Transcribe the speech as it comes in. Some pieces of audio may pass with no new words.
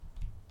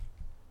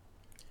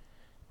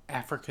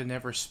Africa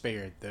never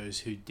spared those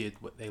who did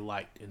what they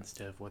liked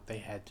instead of what they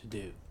had to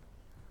do.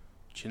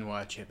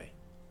 Chinua Achebe.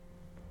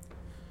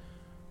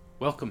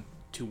 Welcome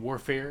to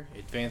Warfare,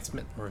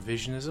 Advancement, and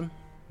Revisionism.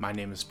 My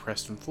name is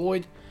Preston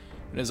Floyd,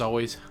 and as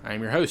always, I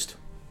am your host.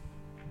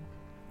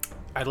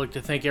 I'd like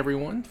to thank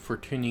everyone for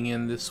tuning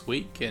in this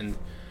week, and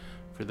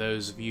for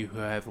those of you who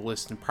have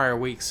listened in prior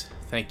weeks,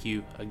 thank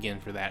you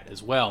again for that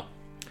as well.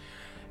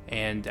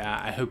 And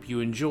I hope you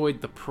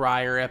enjoyed the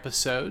prior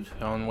episode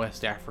on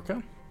West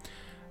Africa.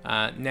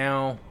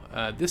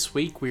 This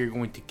week we are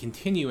going to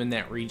continue in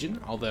that region,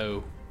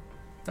 although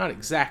not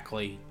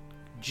exactly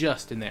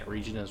just in that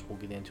region, as we'll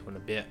get into in a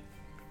bit.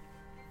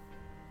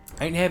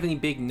 I didn't have any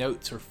big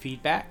notes or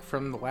feedback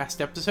from the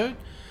last episode,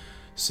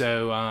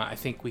 so I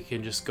think we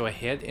can just go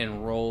ahead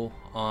and roll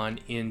on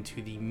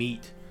into the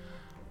meat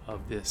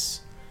of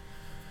this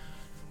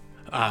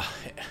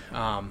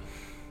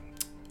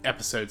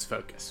episode's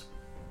focus.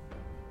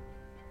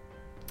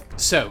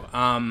 So,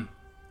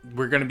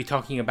 we're going to be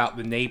talking about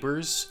the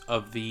neighbors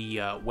of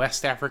the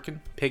West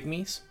African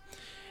pygmies,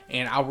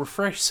 and I'll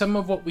refresh some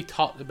of what we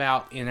talked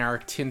about in our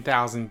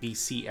 10,000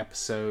 BC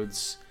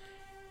episodes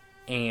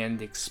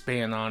and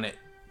expand on it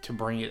to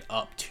bring it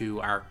up to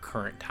our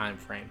current time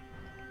frame.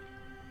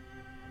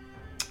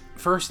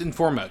 First and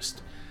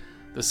foremost,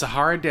 the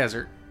Sahara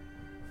Desert,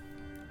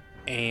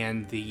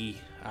 and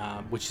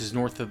which is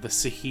north of the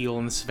Sahel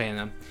and the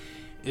Savannah,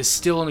 is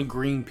still in a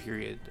green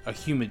period, a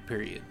humid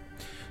period.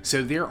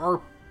 So there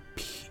are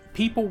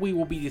people we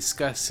will be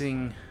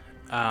discussing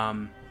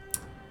that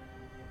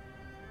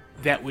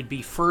would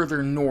be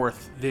further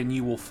north than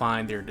you will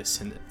find their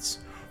descendants.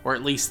 Or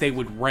at least they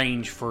would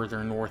range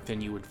further north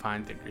than you would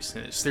find their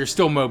descendants. They're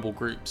still mobile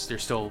groups. They're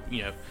still,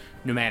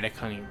 nomadic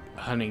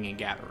hunting and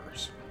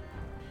gatherers.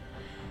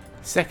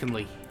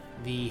 Secondly,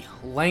 the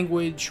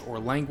language or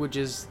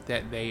languages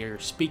that they are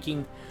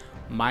speaking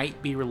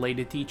might be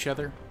related to each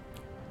other,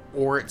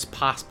 or it's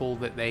possible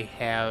that they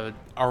had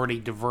already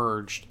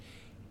diverged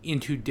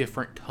into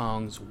different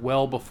tongues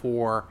well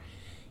before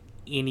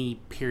any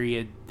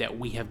period that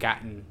we have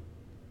gotten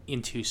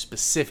into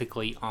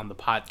specifically on the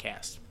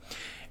podcast.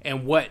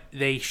 And what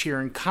they share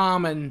in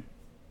common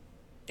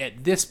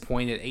at this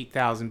point, at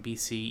 8,000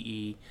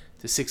 BCE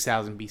to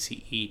 6,000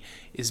 BCE,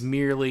 is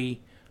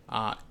merely,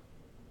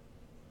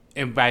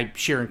 and by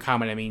share in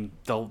common, I mean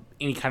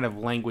any kind of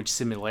language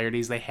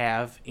similarities they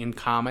have in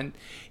common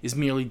is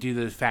merely due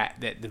to the fact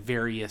that the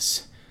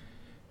various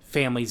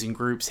families and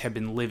groups have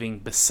been living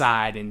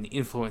beside and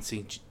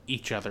influencing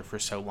each other for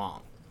so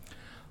long.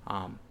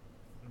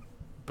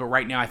 But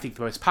right now, I think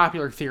the most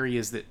popular theory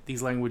is that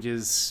these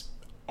languages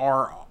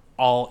are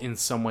all in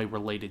some way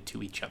related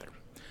to each other,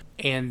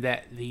 and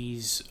that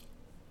these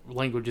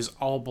languages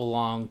all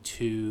belong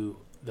to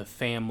the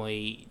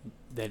family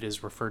that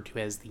is referred to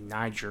as the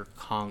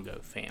Niger-Congo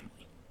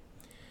family.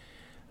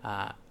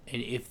 And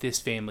if this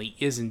family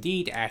is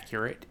indeed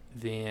accurate,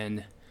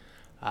 then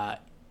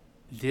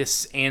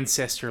this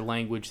ancestor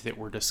language that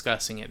we're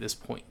discussing at this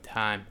point in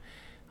time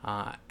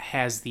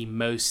has the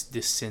most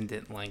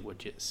descendant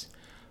languages,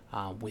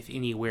 with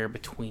anywhere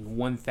between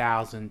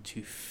 1,000 to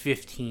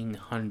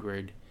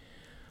 1,500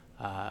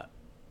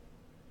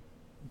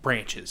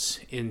 branches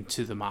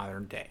into the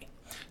modern day.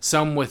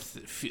 Some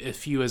with as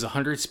few as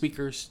 100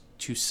 speakers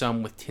to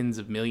some with tens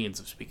of millions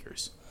of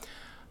speakers.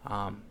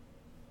 And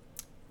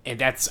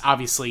that's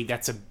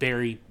a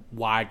very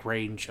wide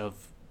range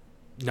of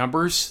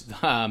numbers,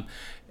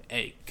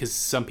 because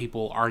some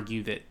people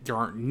argue that there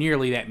aren't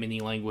nearly that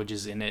many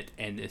languages in it,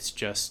 and it's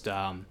just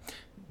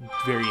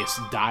various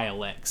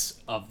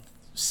dialects of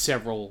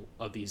several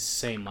of these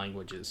same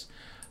languages.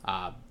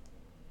 But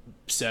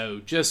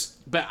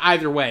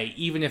either way,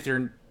 even if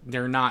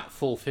they're not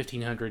full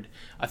 1,500,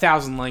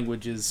 1,000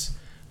 languages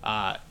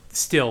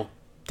still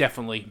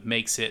definitely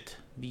makes it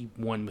the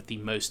one with the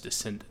most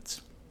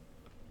descendants.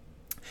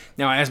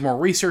 Now, as more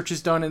research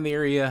is done in the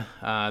area,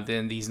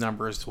 then these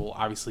numbers will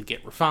obviously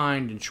get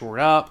refined and shored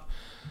up.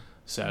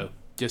 So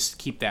just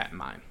keep that in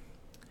mind.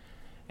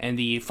 And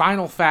the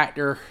final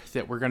factor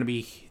that we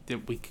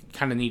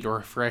kind of need to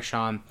refresh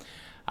on,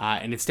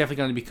 and it's definitely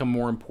going to become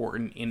more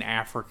important in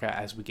Africa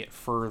as we get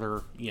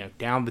further,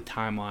 down the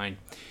timeline,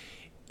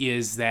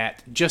 is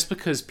that just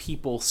because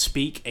people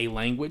speak a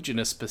language in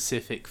a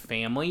specific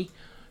family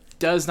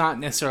does not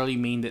necessarily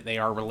mean that they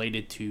are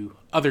related to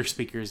other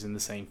speakers in the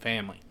same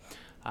family.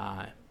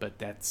 But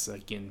that's,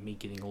 again, me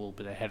getting a little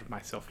bit ahead of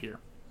myself here.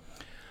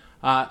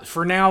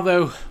 For now,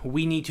 though,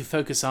 we need to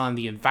focus on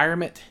the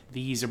environment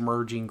these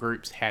emerging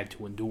groups had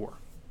to endure.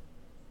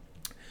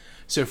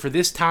 So for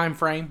this time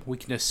frame, we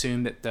can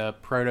assume that the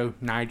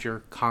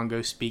Proto-Niger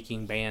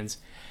Congo-speaking bands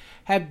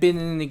have been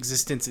in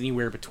existence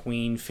anywhere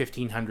between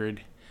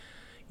 1,500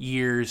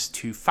 years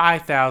to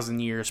 5,000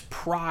 years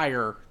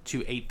prior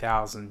to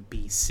 8,000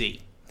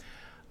 BC.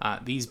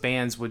 These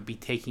bands would be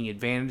taking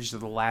advantage of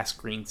the last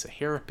Green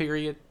Sahara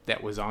period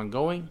that was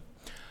ongoing.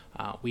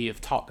 We have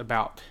talked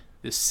about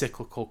this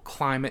cyclical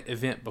climate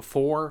event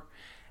before,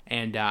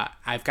 and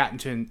I've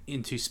gotten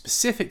into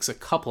specifics a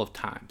couple of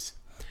times.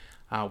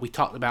 We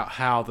talked about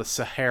how the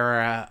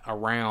Sahara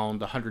around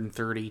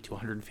 130 to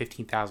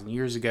 115,000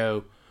 years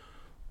ago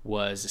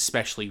was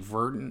especially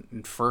verdant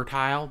and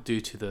fertile due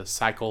to the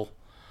cycle,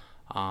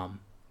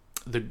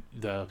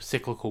 the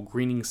cyclical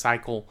greening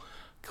cycle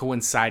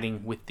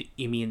coinciding with the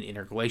Eemian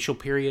interglacial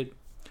period.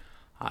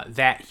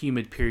 That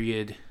humid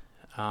period,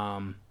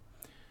 or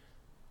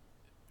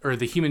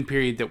the human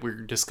period that we're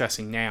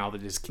discussing now,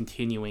 that is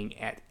continuing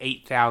at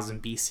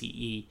 8,000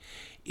 BCE,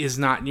 is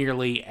not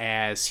nearly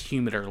as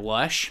humid or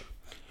lush.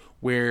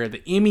 Where the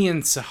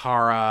Eemian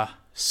Sahara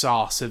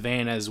saw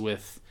savannas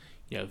with,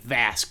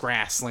 vast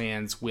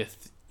grasslands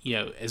with,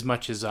 as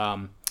much as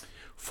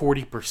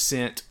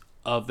 40%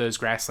 of those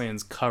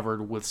grasslands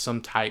covered with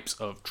some types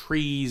of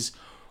trees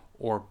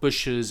or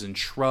bushes and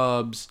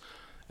shrubs,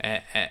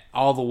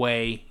 all the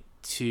way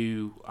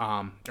to,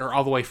 or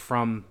all the way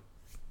from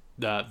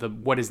the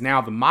what is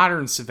now the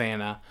modern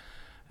savanna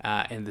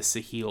and the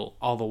Sahel,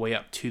 all the way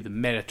up to the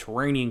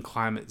Mediterranean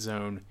climate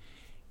zone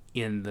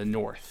in the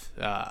north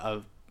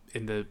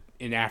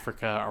in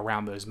Africa,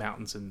 around those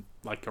mountains, and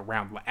like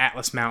around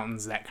Atlas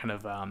Mountains, that kind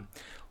of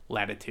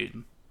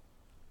latitude.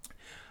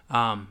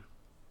 And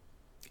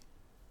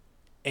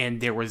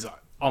there was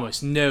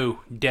almost no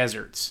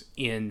deserts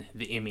in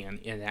the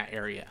Eemian in that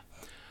area.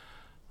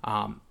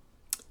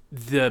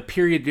 The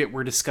period that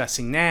we're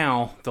discussing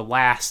now, the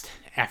last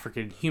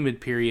African humid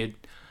period,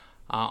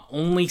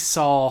 only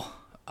saw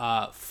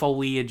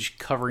foliage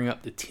covering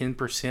up to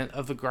 10%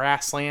 of the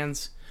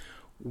grasslands,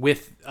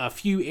 with a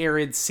few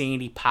arid,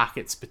 sandy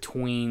pockets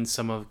between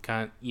some of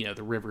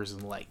the rivers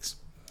and lakes.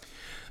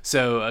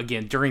 So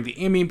again, during the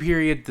Eemian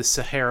period, the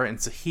Sahara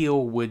and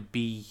Sahel would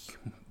be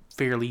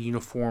fairly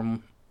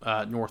uniform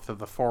north of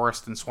the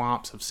forest and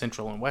swamps of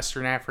Central and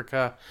Western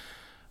Africa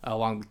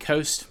along the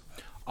coast,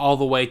 all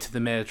the way to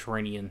the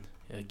Mediterranean,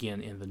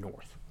 again in the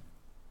north.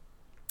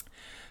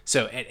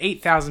 So at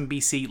 8,000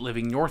 BC,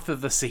 living north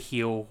of the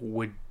Sahel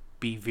would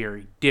be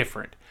very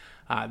different.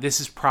 This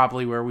is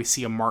probably where we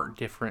see a marked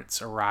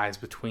difference arise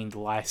between the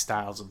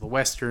lifestyles of the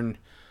Western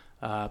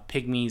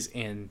Pygmies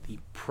and the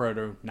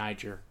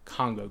Proto-Niger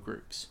Congo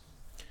groups.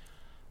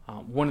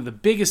 One of the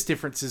biggest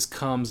differences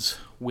comes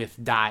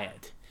with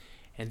diet,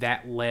 and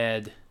that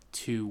led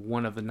to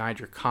one of the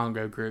Niger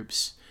Congo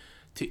groups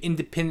to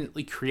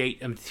independently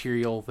create a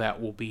material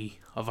that will be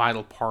a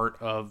vital part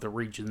of the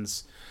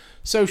region's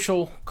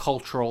social,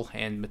 cultural,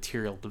 and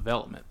material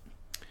development.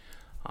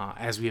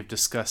 As we have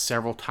discussed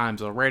several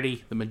times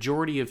already, the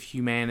majority of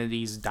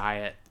humanity's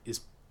diet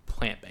is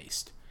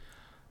plant-based.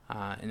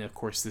 And of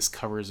course, this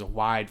covers a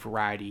wide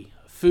variety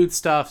of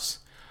foodstuffs,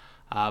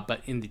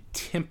 but in the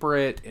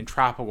temperate and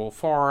tropical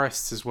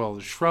forests, as well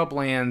as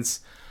shrublands,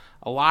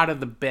 a lot of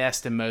the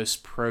best and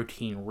most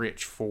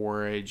protein-rich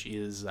forage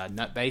is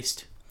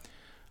nut-based.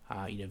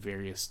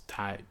 Various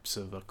types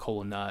of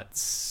cola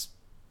nuts,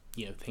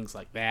 things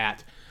like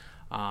that,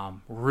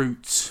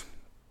 roots,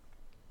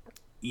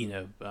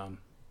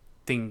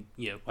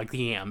 like the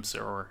yams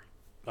or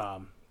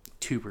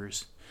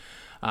tubers.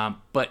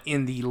 But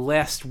in the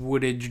less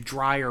wooded,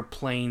 drier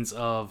plains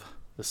of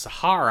the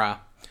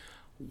Sahara,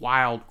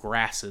 wild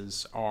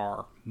grasses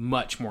are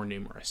much more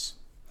numerous.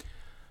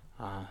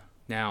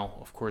 Now,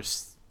 of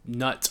course,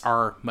 nuts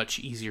are much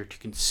easier to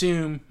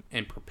consume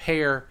and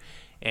prepare,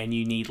 and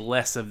you need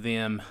less of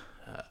them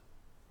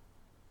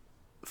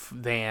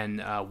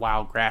than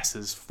wild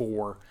grasses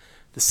for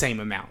the same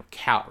amount of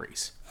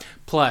calories.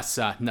 Plus,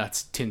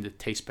 nuts tend to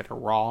taste better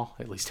raw,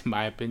 at least in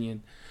my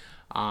opinion.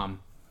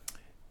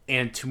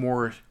 And to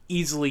more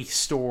easily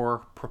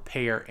store,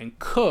 prepare, and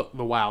cook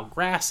the wild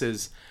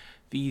grasses,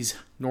 these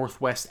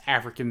Northwest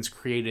Africans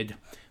created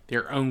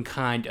their own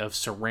kind of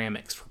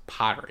ceramics for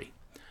pottery.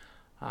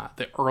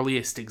 The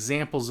earliest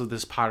examples of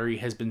this pottery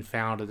has been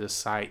found at a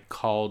site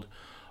called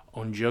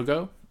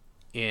Ondjogo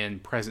in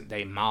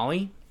present-day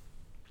Mali,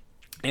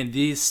 and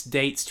this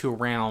dates to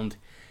around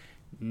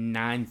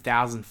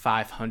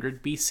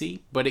 9,500 BC,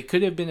 but it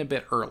could have been a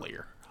bit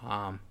earlier.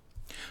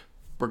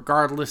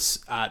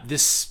 Regardless,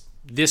 this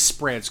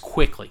spreads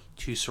quickly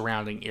to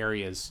surrounding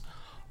areas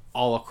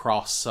all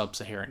across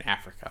sub-Saharan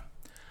Africa.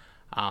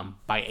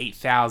 By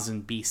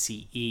 8,000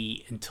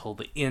 BCE until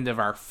the end of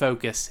our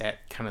focus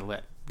at kind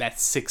of that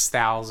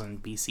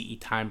 6,000 BCE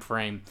time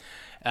frame,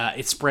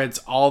 it spreads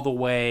all the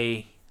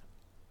way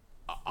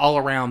all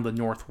around the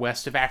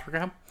northwest of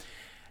Africa,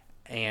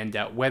 and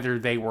whether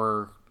they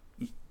were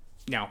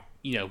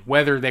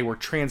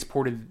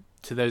transported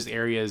to those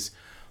areas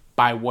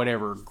by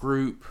whatever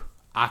group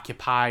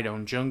occupied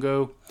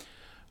Ondjogo,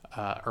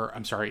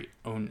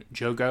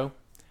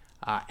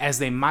 as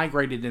they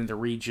migrated in the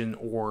region,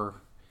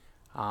 or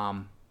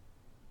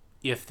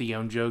if the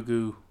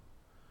Ondjogo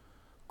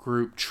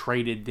group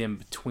traded them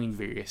between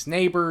various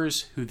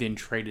neighbors, who then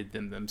traded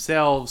them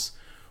themselves.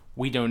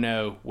 We don't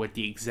know what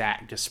the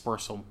exact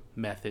dispersal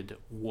method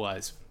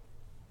was.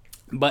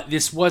 But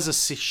this was a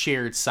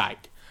shared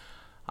site.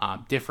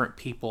 Different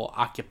people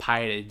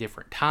occupied it at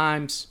different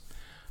times.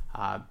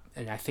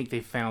 And I think they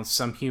found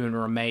some human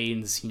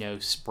remains,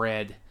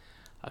 spread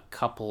a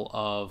couple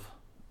of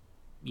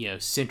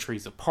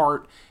centuries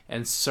apart,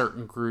 and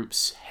certain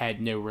groups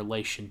had no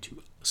relation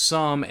to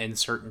some, and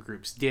certain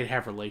groups did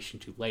have relation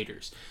to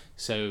laters.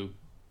 So,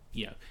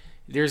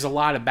 there's a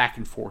lot of back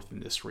and forth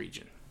in this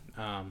region.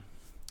 And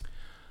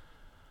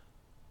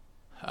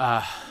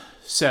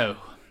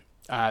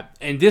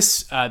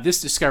this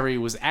discovery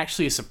was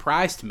actually a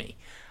surprise to me.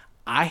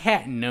 I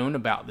hadn't known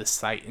about this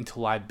site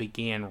until I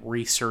began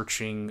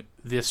researching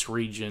this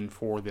region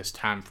for this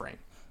time frame.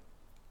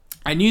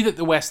 I knew that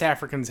the West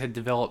Africans had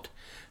developed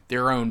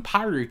their own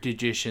pottery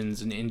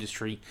traditions and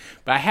industry,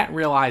 but I hadn't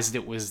realized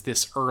it was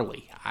this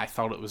early. I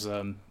thought it was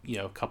a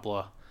couple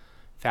of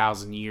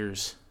thousand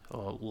years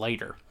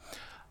later.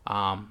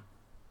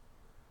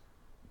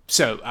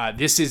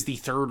 This is the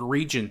third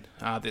region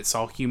that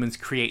saw humans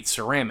create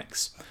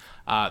ceramics.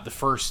 The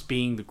first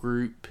being the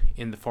group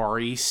in the Far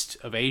East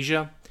of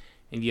Asia,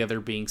 and the other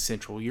being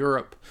Central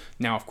Europe.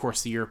 Now, of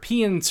course, the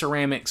European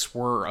ceramics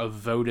were of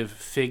votive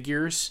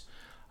figures.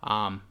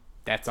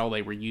 That's all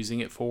they were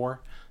using it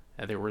for.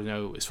 There were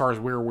no, as far as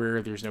we're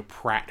aware, there's no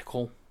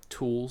practical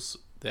tools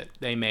that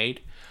they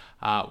made.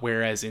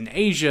 Whereas in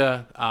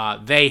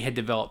Asia, they had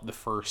developed the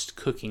first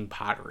cooking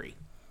pottery.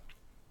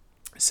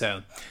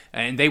 So,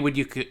 and they would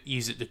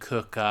use it to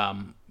cook,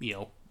 again,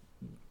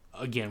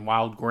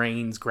 wild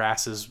grains,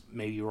 grasses,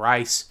 maybe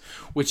rice,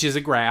 which is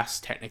a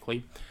grass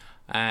technically.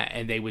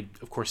 And they would,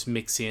 of course,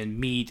 mix in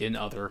meat and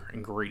other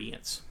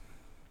ingredients.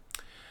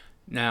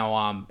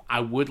 Now,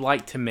 I would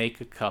like to make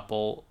a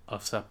couple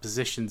of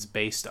suppositions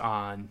based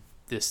on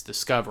this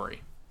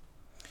discovery.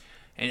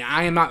 And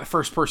I am not the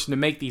first person to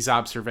make these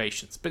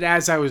observations, but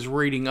as I was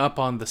reading up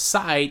on the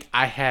site,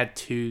 I had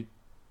two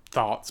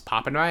thoughts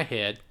pop in my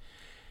head,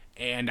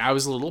 and I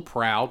was a little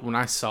proud when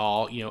I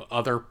saw,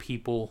 other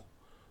people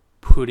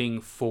putting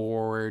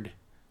forward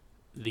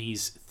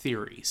these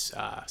theories.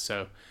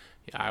 So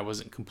I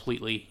wasn't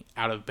completely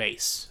out of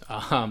base.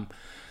 The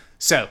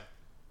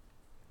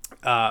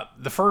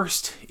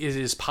first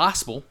is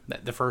possible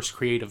that the first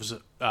creators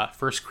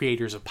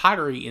of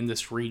pottery in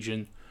this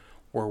region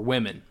were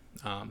women.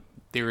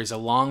 There is a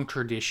long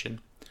tradition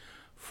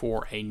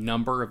for a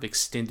number of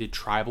extended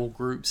tribal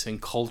groups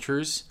and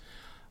cultures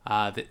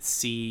that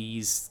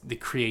sees the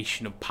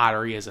creation of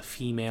pottery as a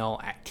female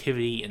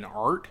activity and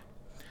art.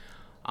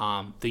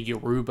 The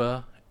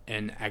Yoruba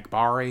and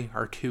Agbari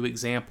are two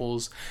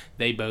examples.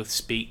 They both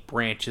speak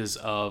branches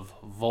of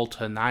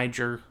Volta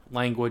Niger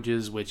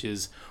languages, which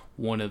is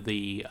one of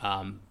the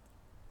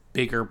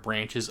bigger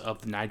branches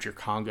of the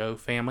Niger-Congo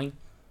family.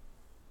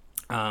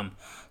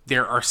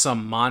 There are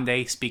some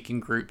Mande-speaking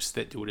groups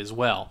that do it as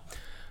well.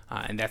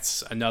 And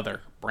that's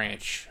another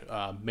branch,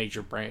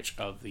 major branch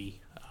of the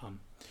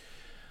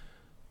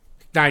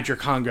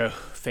Niger-Congo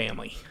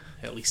family,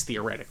 at least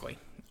theoretically.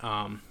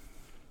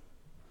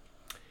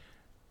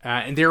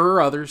 And there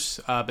are others,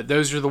 but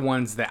those are the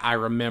ones that I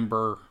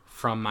remember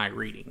from my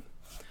reading.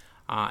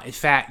 In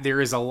fact,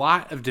 there is a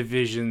lot of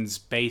divisions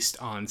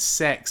based on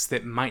sex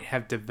that might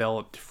have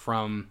developed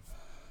from,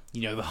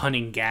 the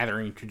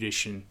hunting-gathering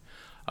tradition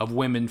of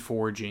women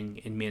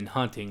foraging and men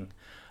hunting.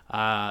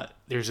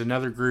 There's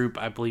another group,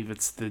 I believe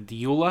it's the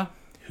Diula,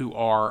 who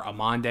are a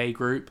Mande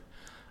group.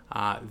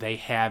 They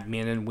have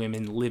men and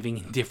women living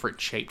in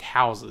different shaped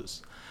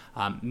houses.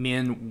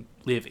 Men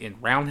live in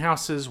round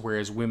houses,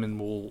 whereas women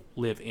will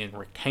live in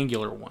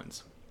rectangular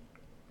ones.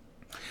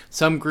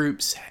 Some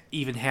groups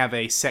even have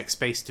a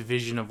sex-based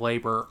division of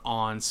labor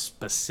on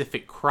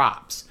specific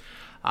crops.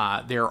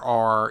 There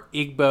are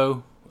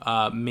Igbo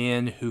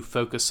men who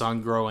focus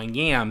on growing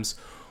yams,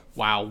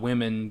 while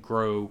women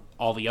grow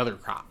all the other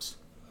crops.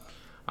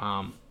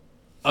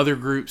 Other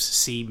groups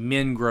see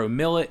men grow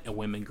millet and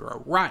women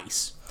grow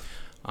rice.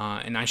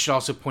 And I should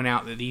also point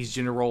out that these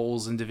gender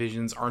roles and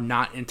divisions are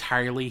not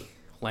entirely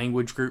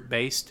language group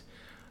based.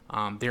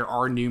 There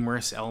are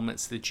numerous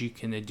elements that you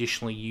can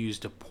additionally use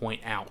to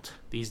point out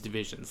these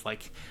divisions,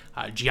 like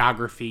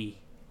geography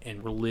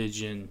and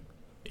religion,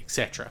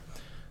 etc.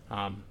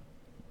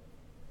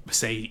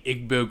 Say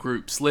Igbo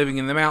groups living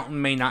in the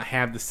mountain may not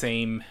have the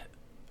same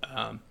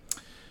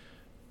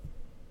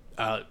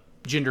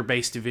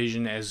gender-based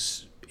division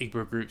as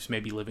Igbo groups may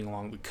be living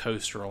along the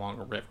coast or along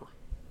a river.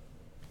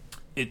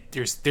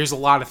 There's a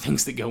lot of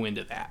things that go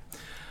into that.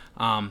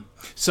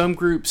 Some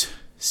groups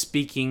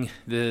speaking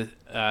the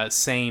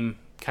same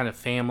kind of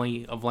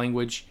family of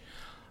language,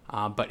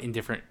 but in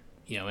different,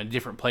 in a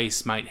different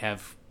place might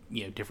have,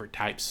 different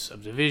types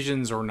of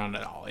divisions or none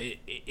at all.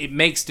 It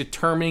makes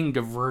determining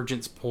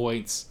divergence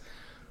points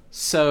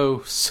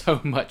so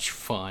much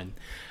fun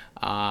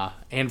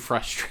and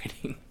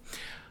frustrating.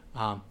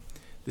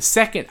 The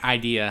second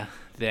idea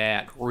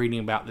that reading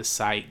about this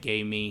site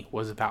gave me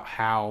was about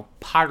how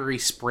pottery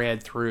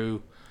spread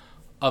through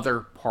other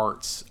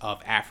parts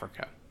of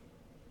Africa.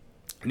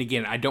 And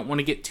again, I don't want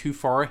to get too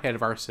far ahead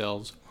of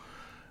ourselves,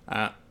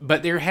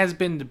 but there has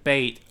been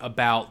debate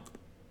about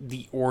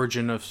the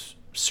origin of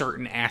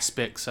certain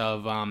aspects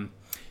of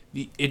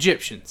the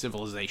Egyptian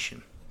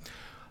civilization.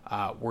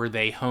 Were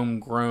they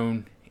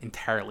homegrown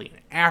entirely in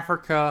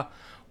Africa?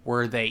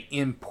 were they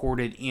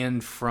imported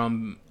in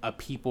from a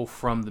people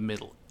from the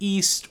Middle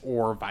East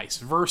or vice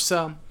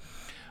versa?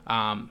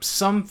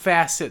 Some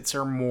facets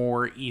are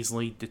more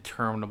easily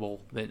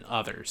determinable than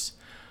others.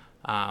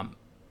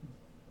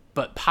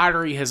 But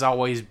pottery has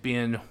always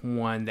been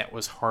one that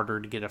was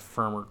harder to get a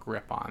firmer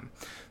grip on.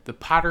 The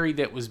pottery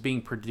that was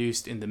being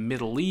produced in the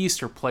Middle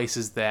East, or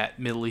places that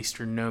Middle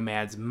Eastern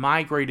nomads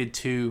migrated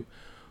to,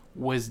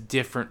 was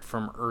different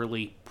from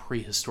early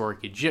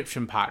prehistoric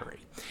Egyptian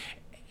pottery.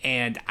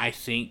 And I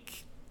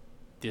think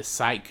this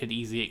site could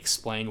easily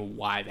explain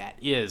why that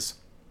is.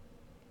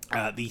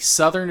 The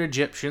southern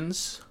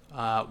Egyptians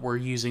were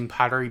using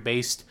pottery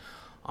based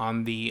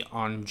on the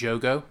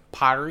Onjogo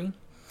pottery,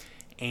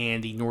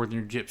 and the northern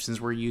Egyptians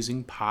were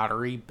using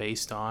pottery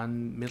based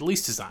on Middle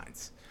East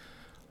designs.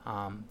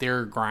 There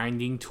are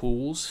grinding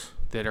tools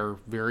that are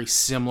very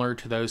similar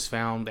to those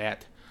found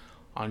at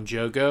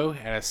Onjogo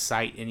at a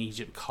site in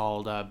Egypt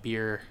called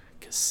Bir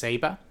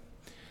Kaseba,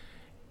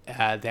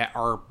 that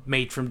are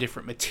made from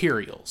different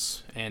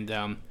materials.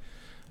 And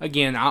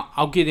again,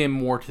 I'll get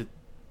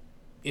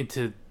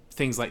into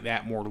things like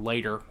that more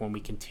later when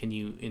we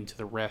continue into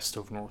the rest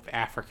of North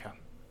Africa.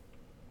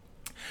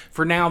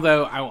 For now,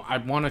 though, I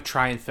want to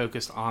try and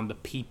focus on the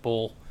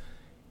people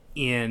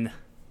in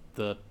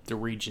the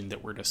region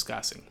that we're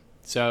discussing.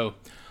 So,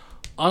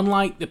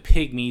 unlike the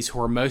Pygmies,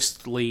 who are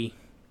mostly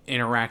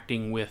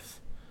interacting with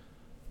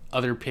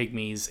other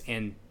Pygmies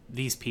and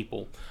these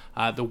people,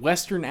 the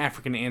Western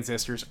African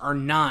ancestors are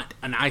not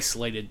an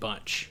isolated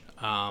bunch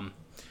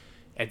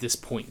at this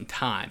point in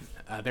time.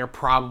 They're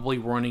probably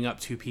running up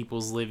to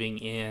peoples living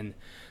in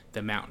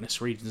the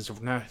mountainous regions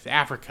of North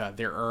Africa.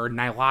 There are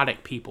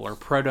Nilotic people or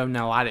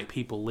Proto-Nilotic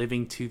people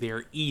living to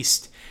their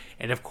east.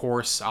 And of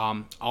course,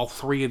 all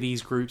three of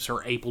these groups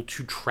are able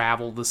to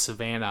travel the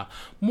savannah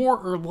more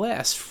or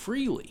less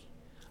freely.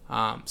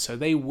 So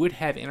they would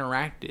have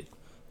interacted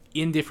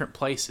in different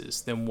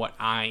places than what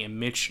I am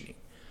mentioning.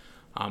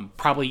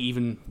 Probably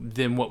even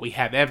than what we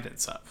have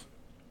evidence of.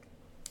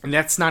 And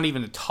that's not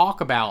even to talk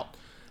about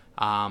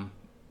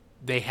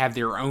they have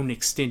their own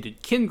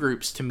extended kin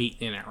groups to meet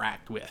and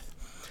interact with.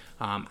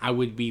 I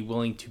would be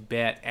willing to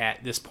bet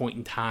at this point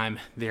in time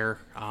there's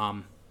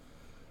a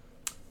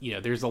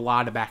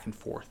lot of back and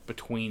forth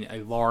between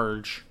a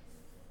large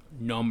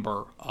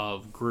number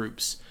of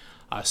groups.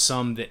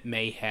 Some that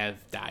may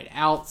have died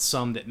out,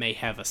 some that may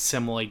have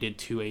assimilated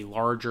to a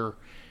larger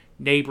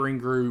neighboring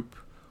group,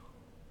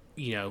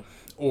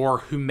 or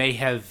who may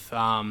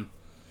have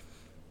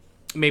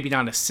maybe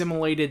not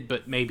assimilated,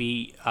 but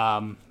maybe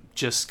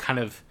just kind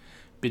of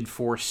been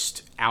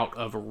forced out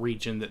of a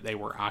region that they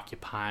were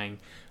occupying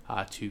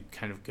to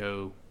kind of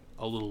go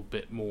a little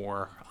bit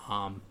more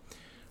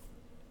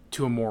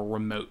to a more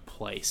remote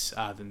place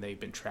than they've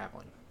been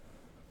traveling.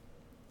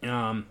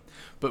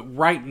 But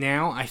right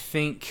now, I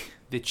think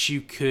that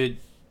you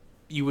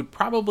would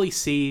probably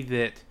see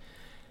that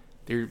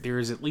there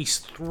is at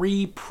least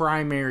three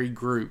primary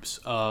groups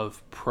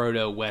of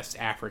Proto-West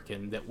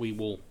African that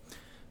we'll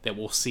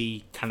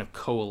see kind of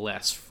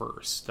coalesce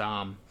first.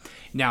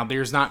 Now,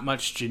 there's not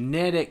much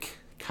genetic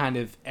kind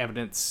of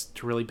evidence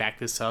to really back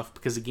this up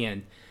because,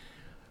 again,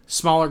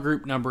 smaller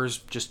group numbers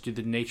just due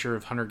to the nature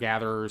of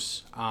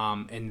hunter-gatherers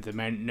and the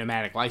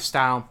nomadic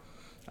lifestyle.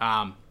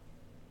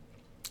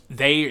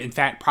 They, in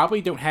fact,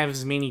 probably don't have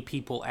as many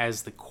people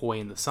as the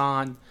Khoi and the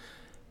San.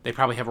 They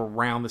probably have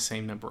around the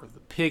same number of the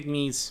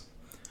Pygmies.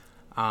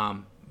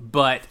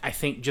 But I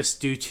think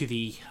just due to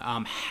the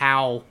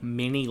how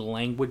many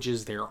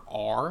languages there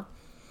are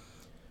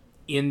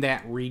in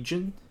that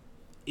region,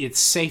 it's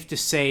safe to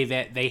say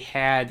that they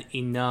had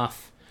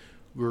enough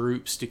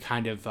groups to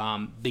kind of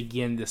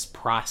begin this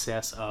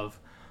process of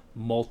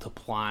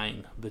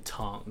multiplying the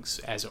tongues,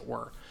 as it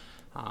were.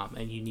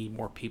 And you need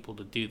more people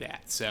to do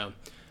that. So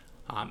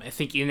I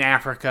think in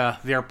Africa,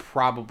 they're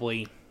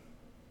probably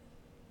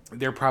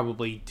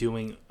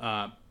doing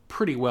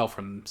pretty well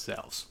for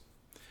themselves.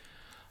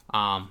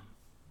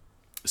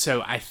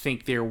 So I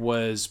think there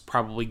was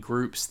probably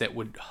groups that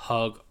would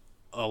hug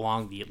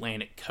along the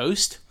Atlantic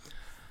coast,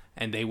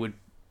 and they would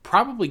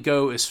probably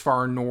go as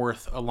far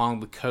north along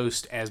the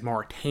coast as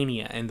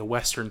Mauritania and the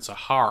Western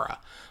Sahara,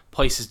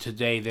 places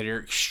today that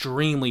are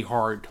extremely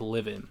hard to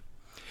live in.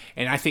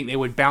 And I think they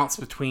would bounce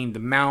between the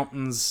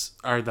mountains,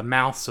 or the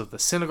mouths of the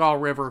Senegal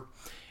River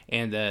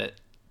and the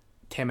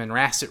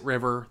Tamanrasset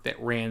River that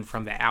ran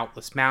from the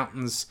Atlas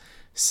Mountains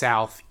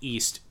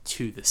southeast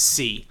to the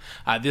sea.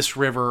 This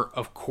river,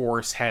 of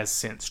course, has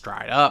since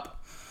dried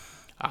up.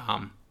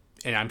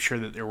 And I'm sure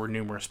that there were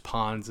numerous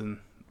ponds and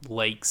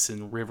lakes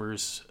and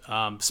rivers,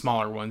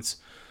 smaller ones,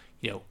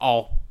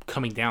 all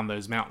coming down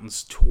those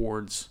mountains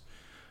towards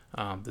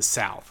the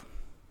south.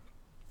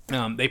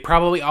 They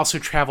probably also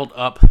traveled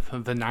up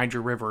the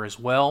Niger River as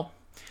well.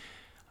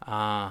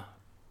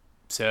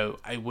 So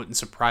it wouldn't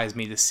surprise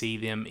me to see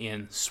them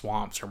in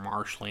swamps or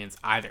marshlands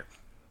either.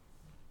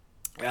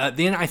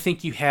 Then I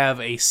think you have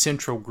a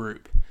central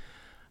group.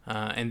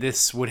 And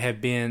this would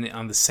have been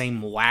on the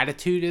same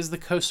latitude as the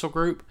coastal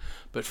group,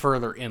 but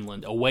further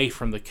inland, away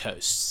from the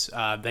coasts.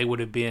 They would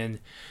have been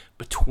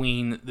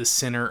between the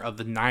center of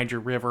the Niger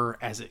River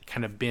as it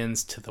kind of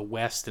bends to the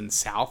west and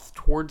south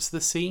towards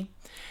the sea,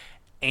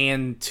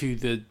 and to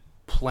the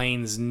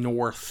plains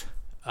north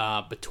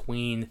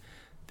between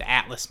the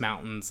Atlas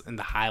Mountains and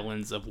the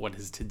highlands of what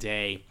is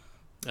today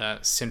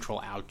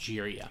central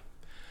Algeria.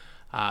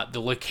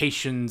 The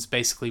locations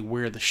basically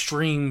where the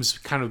streams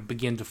kind of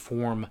begin to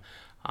form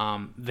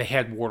the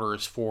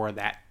headwaters for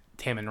that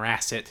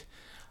Tamanrasset.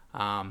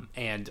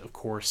 And of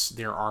course,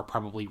 there are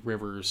probably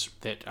rivers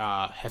that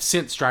have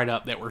since dried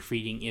up that were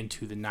feeding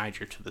into the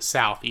Niger to the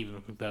south,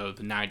 even though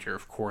the Niger,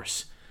 of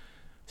course,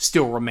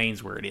 still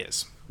remains where it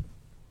is.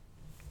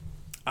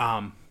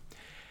 Out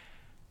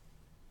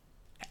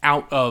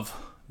of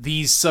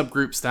these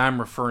subgroups that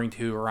I'm referring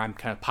to, or I'm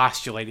kind of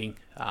postulating,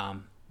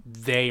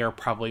 they are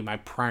probably my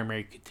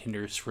primary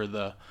contenders for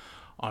the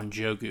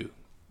Onjogu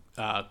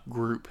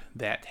group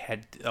that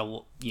had a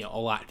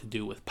lot to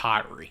do with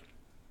pottery.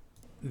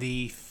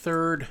 The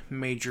third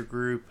major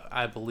group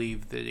I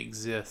believe that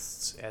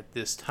exists at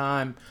this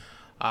time,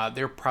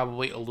 they're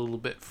probably a little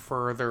bit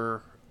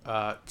further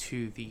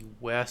to the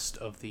west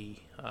of the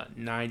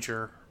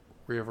Niger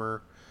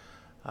River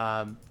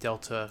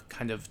delta,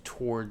 kind of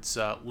towards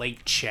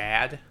Lake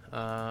Chad,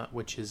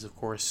 which is of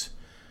course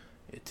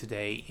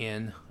today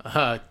in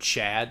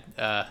Chad.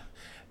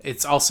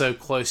 It's also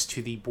close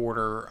to the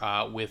border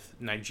with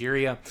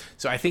Nigeria,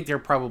 so I think they're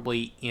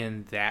probably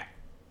in that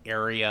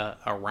area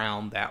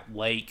around that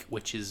lake,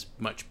 which is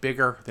much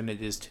bigger than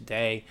it is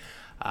today.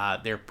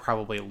 They're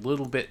probably a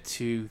little bit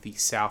to the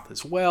south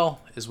as well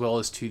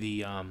as to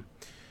the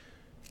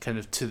kind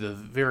of to the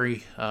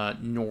very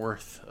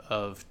north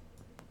of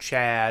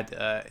Chad,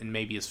 and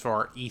maybe as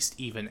far east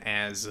even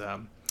as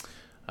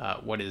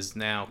what is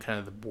now kind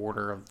of the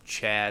border of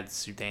Chad,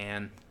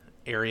 Sudan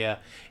area,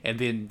 and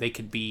then they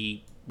could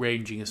be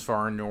ranging as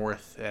far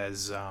north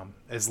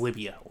as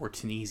Libya or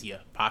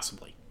Tunisia,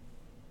 possibly.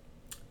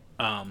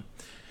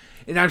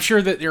 And I'm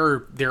sure that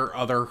there are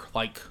other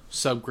like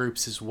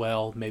subgroups as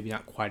well, maybe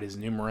not quite as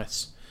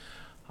numerous.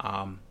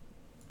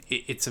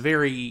 It's a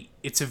very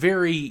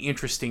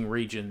interesting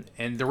region,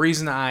 and the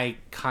reason I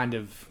kind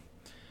of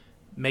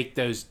make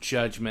those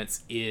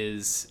judgments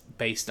is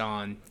based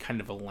on kind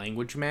of a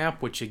language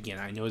map, which again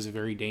I know is a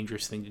very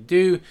dangerous thing to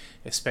do,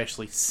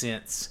 especially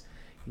since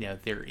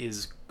there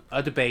is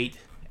a debate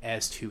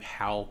as to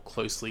how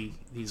closely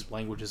these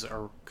languages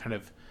are kind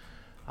of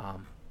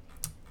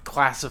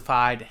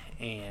classified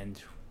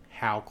and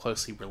how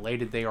closely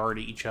related they are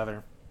to each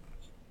other.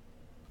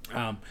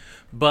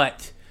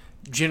 But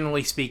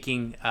generally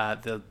speaking,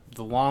 the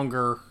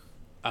longer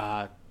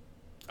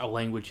a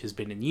language has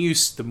been in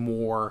use, the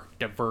more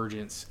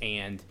divergence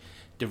and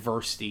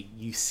diversity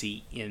you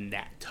see in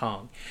that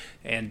tongue.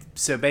 And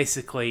so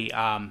basically,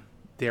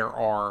 there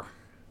are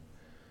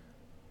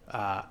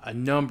a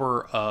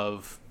number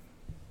of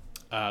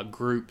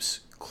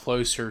groups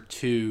closer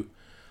to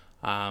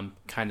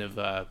kind of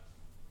the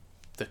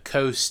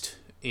coast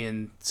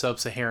in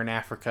sub-Saharan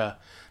Africa.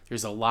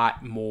 There's a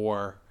lot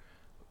more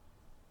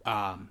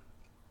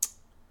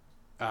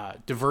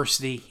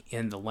diversity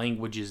in the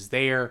languages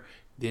there.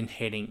 Then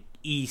heading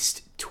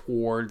east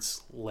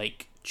towards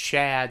Lake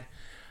Chad,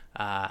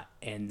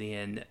 and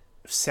then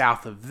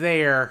south of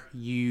there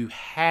you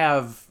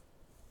have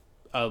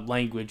a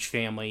language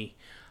family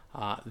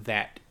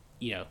that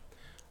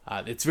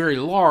it's very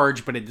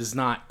large, but it is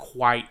not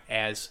quite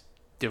as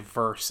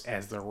diverse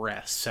as the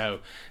rest. So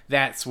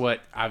that's what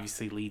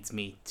obviously leads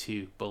me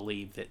to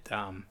believe that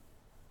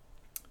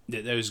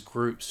that those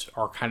groups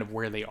are kind of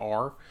where they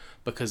are,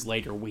 because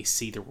later we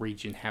see the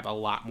region have a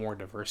lot more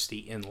diversity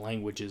in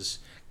languages,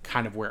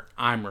 kind of where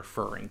I'm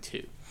referring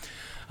to.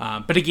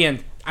 But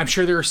again, I'm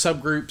sure there are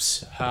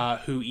subgroups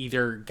who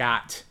either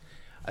got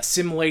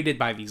assimilated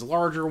by these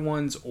larger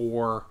ones,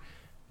 or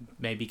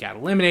maybe got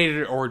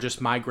eliminated, or just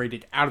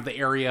migrated out of the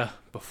area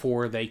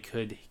before they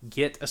could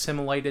get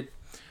assimilated.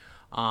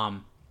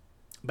 But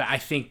I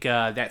think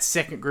that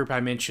second group I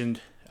mentioned,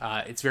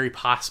 it's very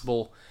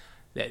possible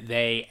that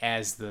they,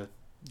 as the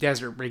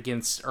desert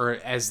begins, or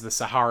as the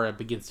Sahara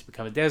begins to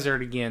become a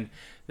desert again,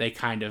 they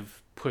kind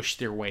of push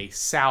their way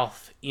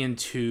south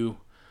into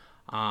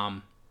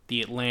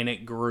the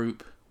Atlantic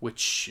group,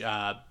 which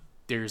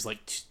there's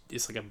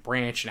it's like a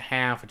branch and a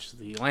half, which is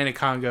the Atlantic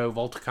Congo,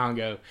 Volta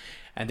Congo,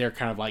 and they're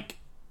kind of like,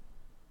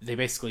 they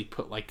basically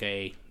put like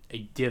a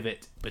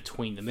divot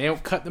between them. They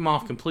don't cut them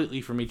off completely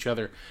from each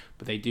other,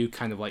 but they do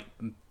kind of like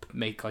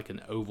make like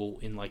an oval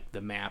in like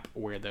the map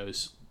where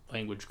those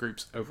language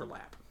groups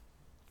overlap.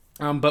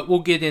 But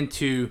we'll get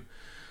into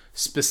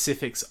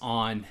specifics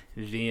on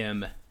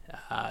them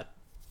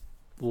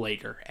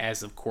later,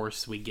 as of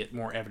course we get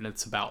more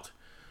evidence about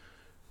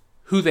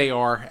who they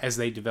are as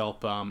they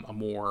develop a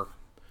more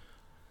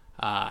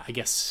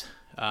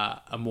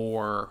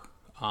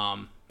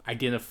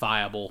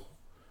identifiable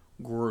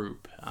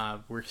group.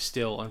 We're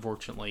still,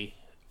 unfortunately,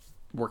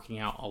 working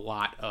out a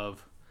lot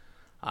of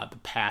the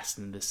past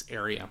in this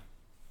area.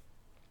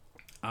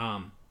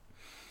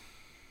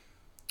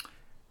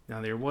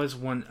 Now, there was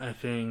one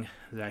thing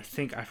that I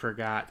think I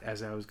forgot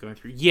as I was going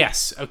through.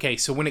 Yes, okay,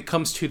 so when it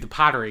comes to the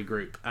pottery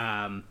group,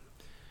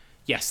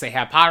 yes, they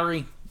have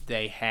pottery.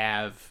 They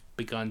have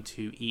begun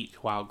to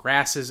eat wild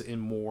grasses in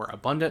more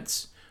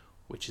abundance,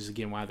 which is,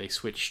 again, why they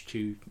switched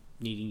to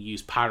needing to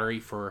use pottery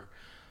for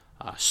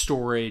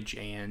storage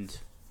and,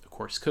 of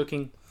course,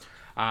 cooking.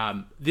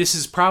 This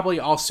is probably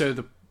also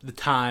the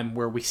time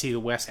where we see the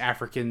West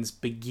Africans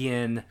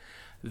begin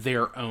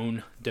their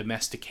own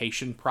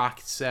domestication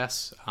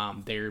process.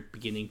 They're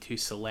beginning to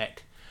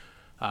select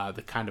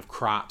the kind of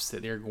crops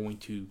that they're going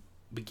to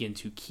begin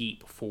to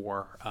keep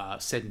for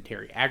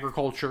sedentary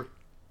agriculture.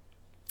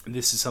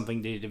 This is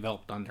something they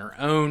developed on their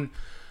own.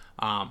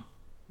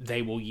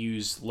 They will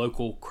use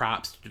local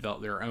crops to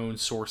develop their own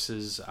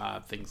sources,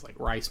 things like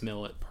rice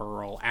millet,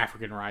 pearl,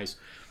 African rice.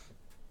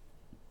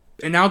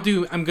 And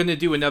I'm going to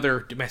do another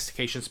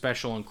domestication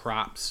special on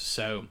crops,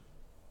 so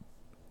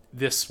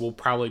this will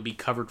probably be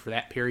covered for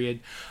that period.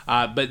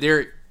 But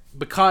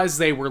because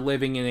they were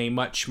living in a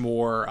much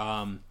more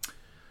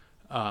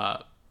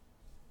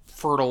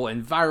fertile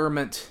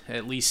environment,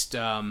 at least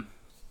for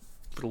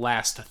the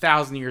last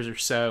 1,000 years or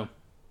so,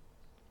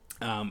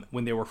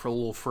 when they were a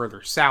little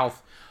further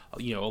south,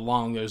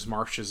 along those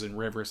marshes and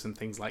rivers and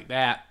things like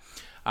that,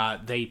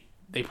 they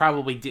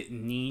probably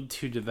didn't need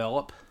to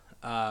develop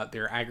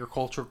their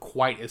agriculture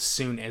quite as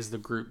soon as the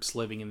groups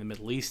living in the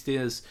Middle East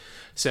is.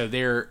 So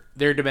their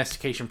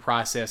domestication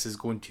process is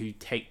going to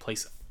take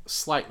place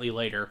slightly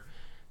later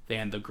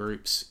than the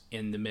groups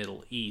in the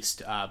Middle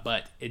East.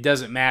 But it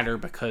doesn't matter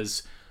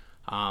because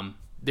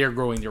they're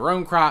growing their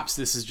own crops.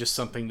 This is just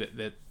something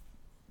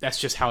that's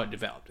just how it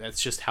developed.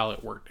 That's just how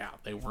it worked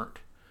out. They weren't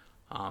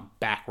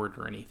backward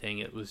or anything.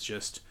 It was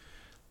just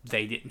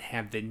they didn't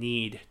have the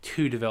need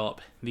to develop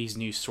these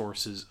new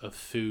sources of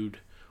food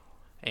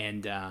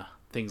and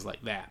things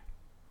like that.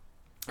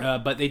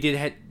 But they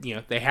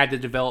they had to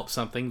develop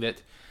something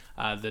that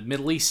the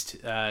Middle East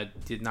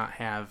did not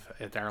have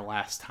at our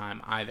last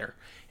time either.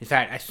 In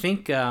fact, I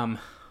think I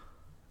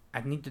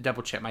need to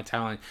double check my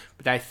timeline,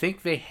 but I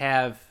think they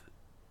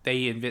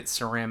invent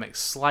ceramics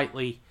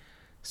slightly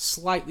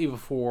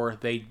before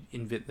they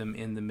invent them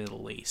in the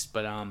Middle East.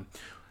 But I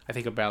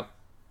think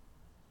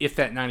if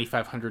that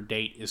 9500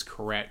 date is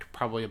correct,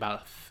 probably about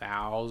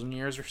 1,000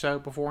 years or so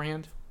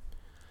beforehand.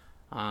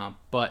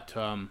 But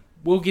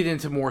we'll get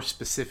into more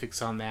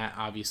specifics on that.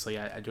 Obviously,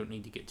 I don't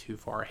need to get too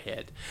far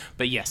ahead.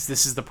 But yes,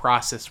 this is the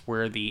process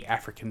where the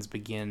Africans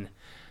begin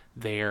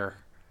their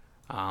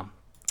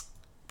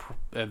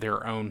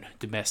own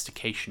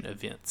domestication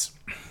events.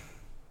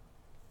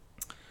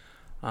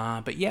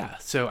 But yeah,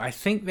 so I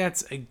think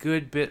that's a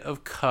good bit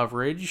of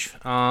coverage.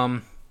 I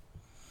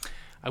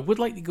would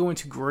like to go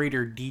into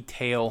greater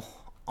detail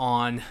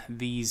on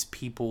these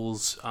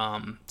people's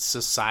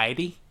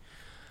society.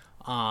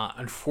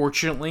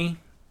 Unfortunately,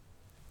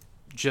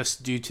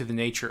 just due to the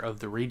nature of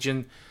the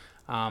region,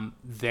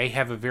 they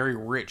have a very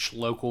rich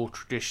local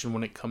tradition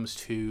when it comes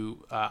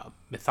to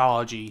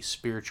mythology,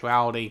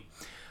 spirituality.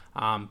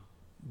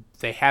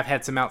 They have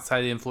had some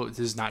outside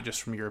influences, not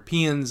just from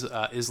Europeans.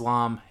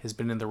 Islam has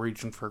been in the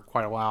region for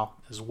quite a while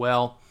as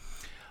well.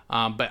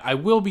 But I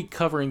will be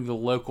covering the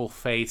local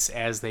faiths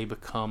as they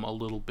become a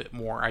little bit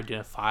more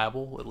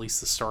identifiable, at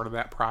least the start of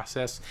that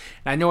process.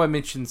 And I know I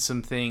mentioned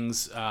some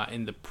things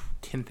in the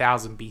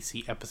 10,000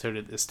 BC episode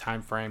at this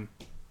time frame.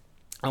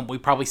 We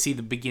probably see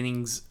the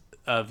beginnings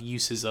of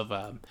uses of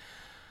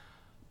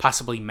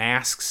possibly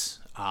masks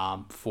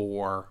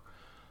for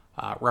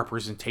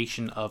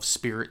representation of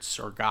spirits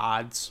or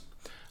gods.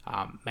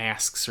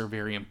 Masks are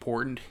very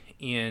important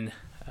in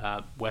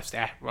a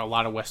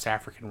lot of West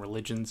African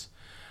religions.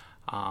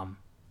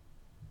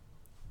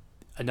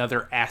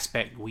 Another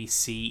aspect we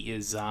see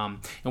is, and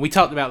we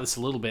talked about this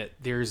a little bit,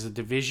 there's a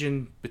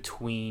division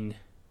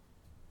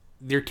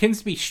there tends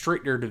to be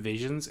stricter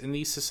divisions in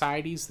these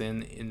societies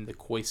than in the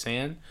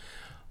Khoisan.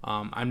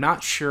 I'm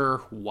not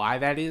sure why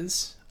that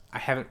is. I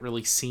haven't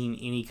really seen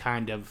any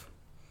kind of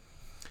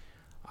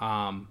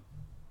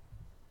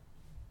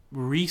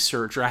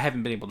research, or I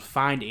haven't been able to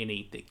find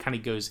any that kind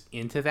of goes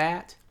into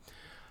that.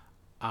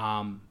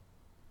 And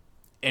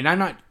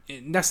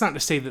that's not to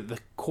say that the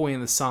Khoi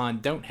and the San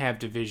don't have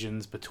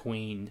divisions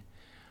between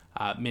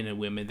men and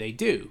women. They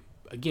do.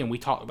 Again, we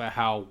talked about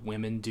how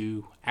women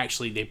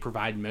they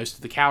provide most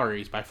of the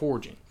calories by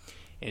foraging.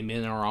 And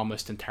men are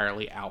almost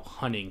entirely out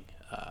hunting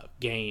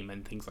game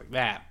and things like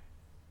that.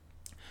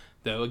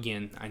 Though,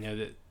 again, I know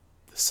that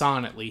the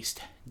San, at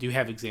least, do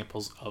have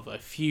examples of a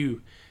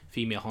few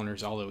female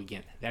hunters, although,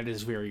 again, that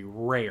is very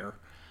rare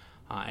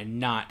and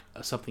not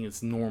something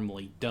that's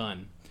normally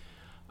done.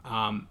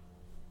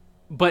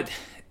 But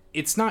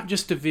it's not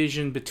just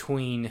division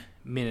between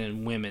men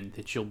and women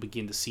that you'll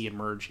begin to see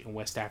emerge in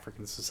West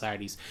African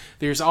societies.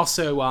 There's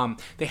also,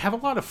 they have a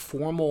lot of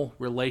formal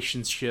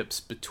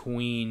relationships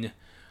between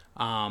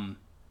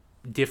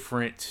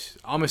different,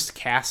 almost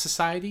caste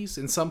societies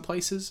in some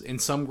places, in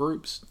some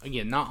groups.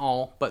 Again, not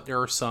all, but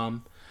there are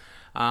some.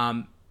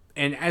 And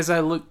as I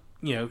look,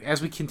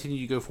 as we continue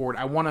to go forward,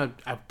 I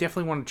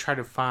definitely want to try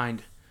to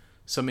find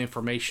some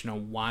information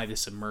on why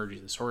this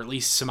emerges, or at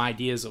least some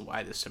ideas of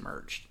why this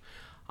emerged.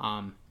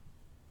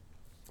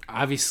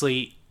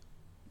 Obviously,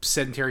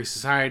 sedentary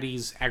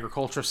societies,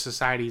 agricultural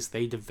societies,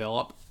 they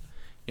develop,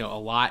 a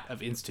lot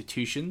of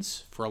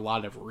institutions for a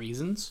lot of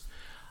reasons.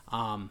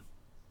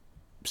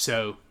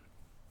 So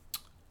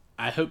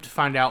I hope to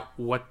find out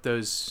what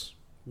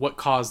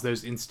caused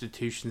those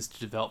institutions to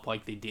develop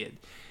like they did.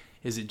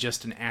 Is it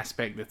just an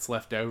aspect that's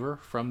left over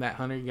from that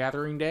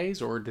hunter-gathering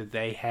days, or did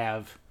they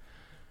have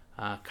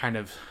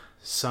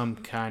some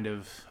kind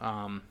of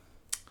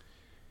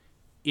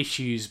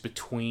issues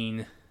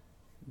between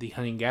the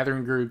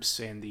hunting-gathering groups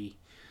and the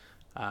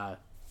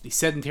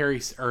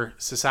sedentary or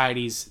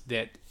societies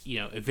that,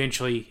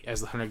 eventually,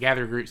 as the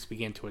hunter-gatherer groups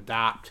began to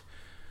adopt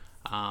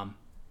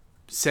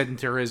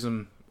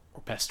sedentarism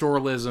or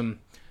pastoralism,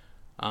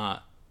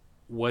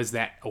 was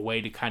that a way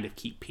to kind of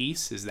keep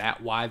peace? Is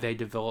that why they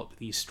developed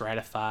these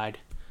stratified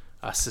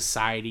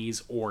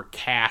societies or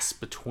castes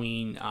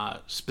between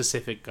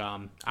specific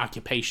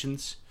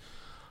occupations?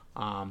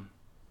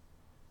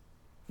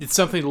 It's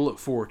something to look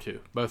forward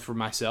to, both for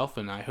myself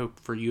and I hope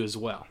for you as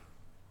well.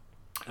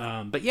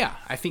 But yeah,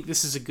 I think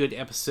this is a good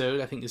episode.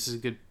 I think this is a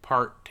good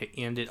part to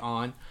end it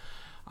on.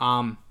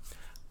 I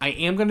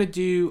am going to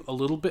do a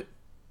little bit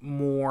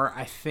more.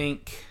 I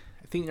think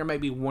there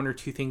might be one or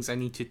two things I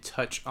need to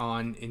touch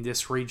on in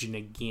this region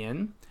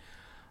again.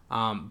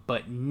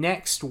 But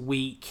next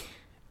week,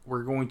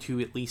 we're going to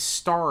at least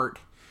start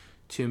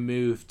to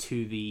move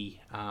to the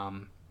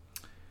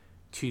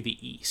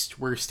east.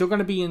 We're still going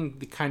to be in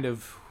the kind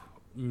of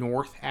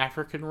North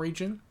African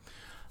region.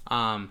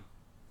 But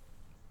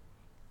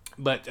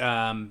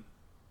we're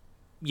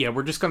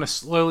just going to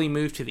slowly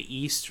move to the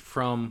east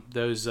from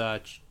those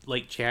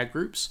Lake Chad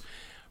groups.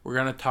 We're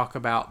going to talk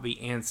about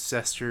the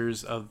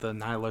ancestors of the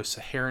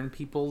Nilo-Saharan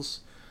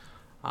peoples,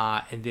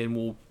 and then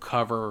we'll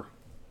cover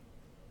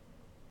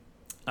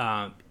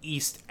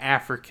East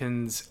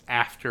Africans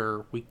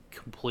after we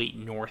complete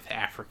North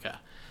Africa.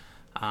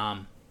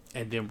 And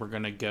then we're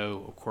going to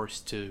go, of course,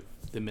 to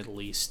the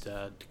Middle East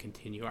to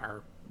continue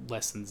our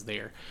lessons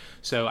there.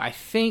 So I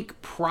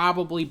think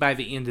probably by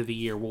the end of the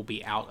year we'll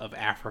be out of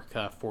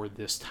Africa for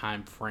this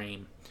time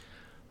frame.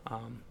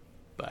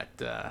 But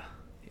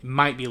it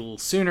might be a little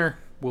sooner.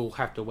 We'll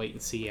have to wait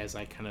and see as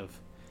I kind of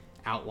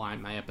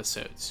outline my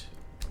episodes.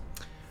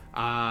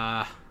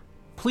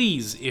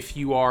 Please, if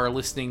you are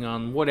listening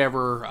on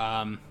whatever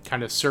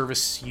kind of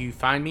service you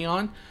find me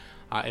on,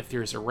 if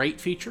there's a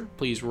rate feature,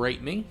 please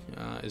rate me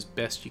as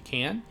best you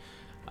can.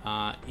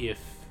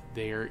 If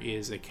there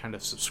is a kind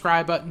of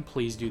subscribe button,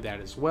 please do that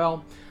as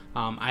well.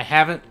 I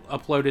haven't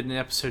uploaded an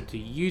episode to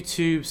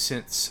YouTube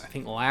since I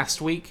think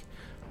last week.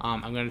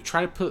 I'm going to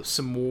try to put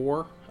some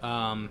more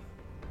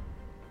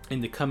in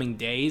the coming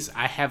days.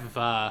 I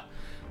have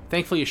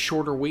thankfully a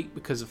shorter week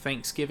because of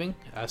Thanksgiving,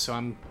 so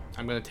I'm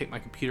going to take my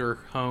computer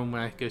home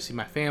when I go see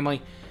my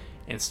family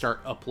and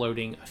start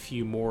uploading a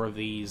few more of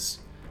these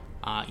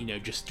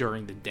just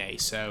during the day.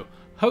 So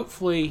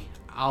hopefully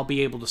I'll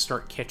be able to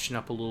start catching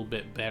up a little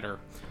bit better.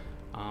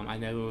 I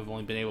know we've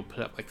only been able to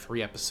put up like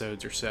 3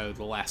 episodes or so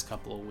the last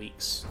couple of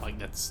weeks. Like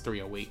that's 3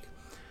 a week.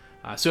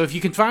 So if you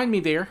can find me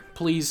there,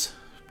 please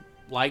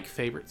like,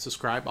 favorite,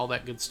 subscribe, all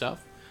that good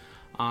stuff.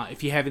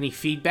 If you have any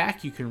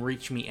feedback, you can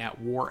reach me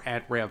at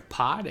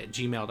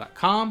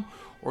waratRevPod@gmail.com,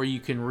 or you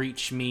can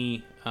reach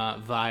me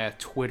via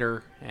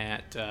Twitter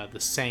at the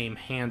same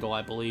handle,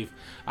 I believe.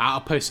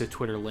 I'll post a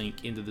Twitter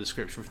link in the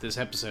description for this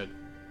episode.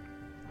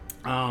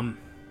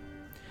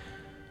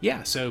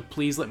 So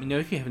please let me know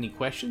if you have any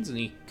questions,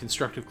 any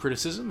constructive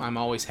criticism. I'm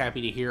always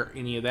happy to hear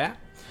any of that.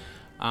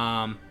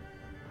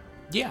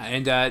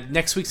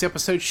 Next week's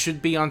episode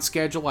should be on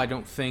schedule. I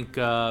don't think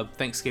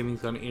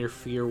Thanksgiving's going to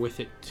interfere with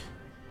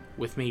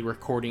me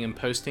recording and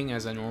posting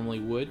as I normally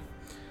would.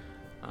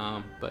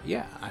 I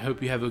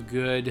hope you have a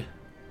good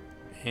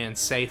and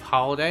safe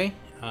holiday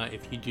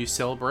if you do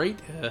celebrate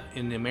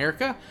in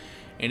America.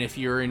 And if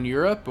you're in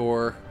Europe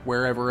or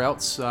wherever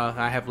else,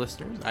 I have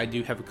listeners. I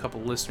do have a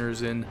couple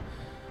listeners in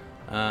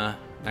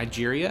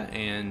Nigeria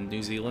and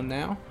New Zealand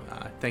now.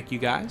 Thank you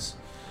guys.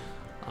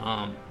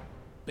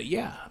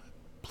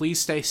 Please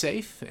stay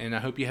safe, and I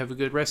hope you have a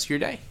good rest of your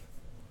day.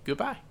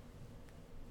 Goodbye.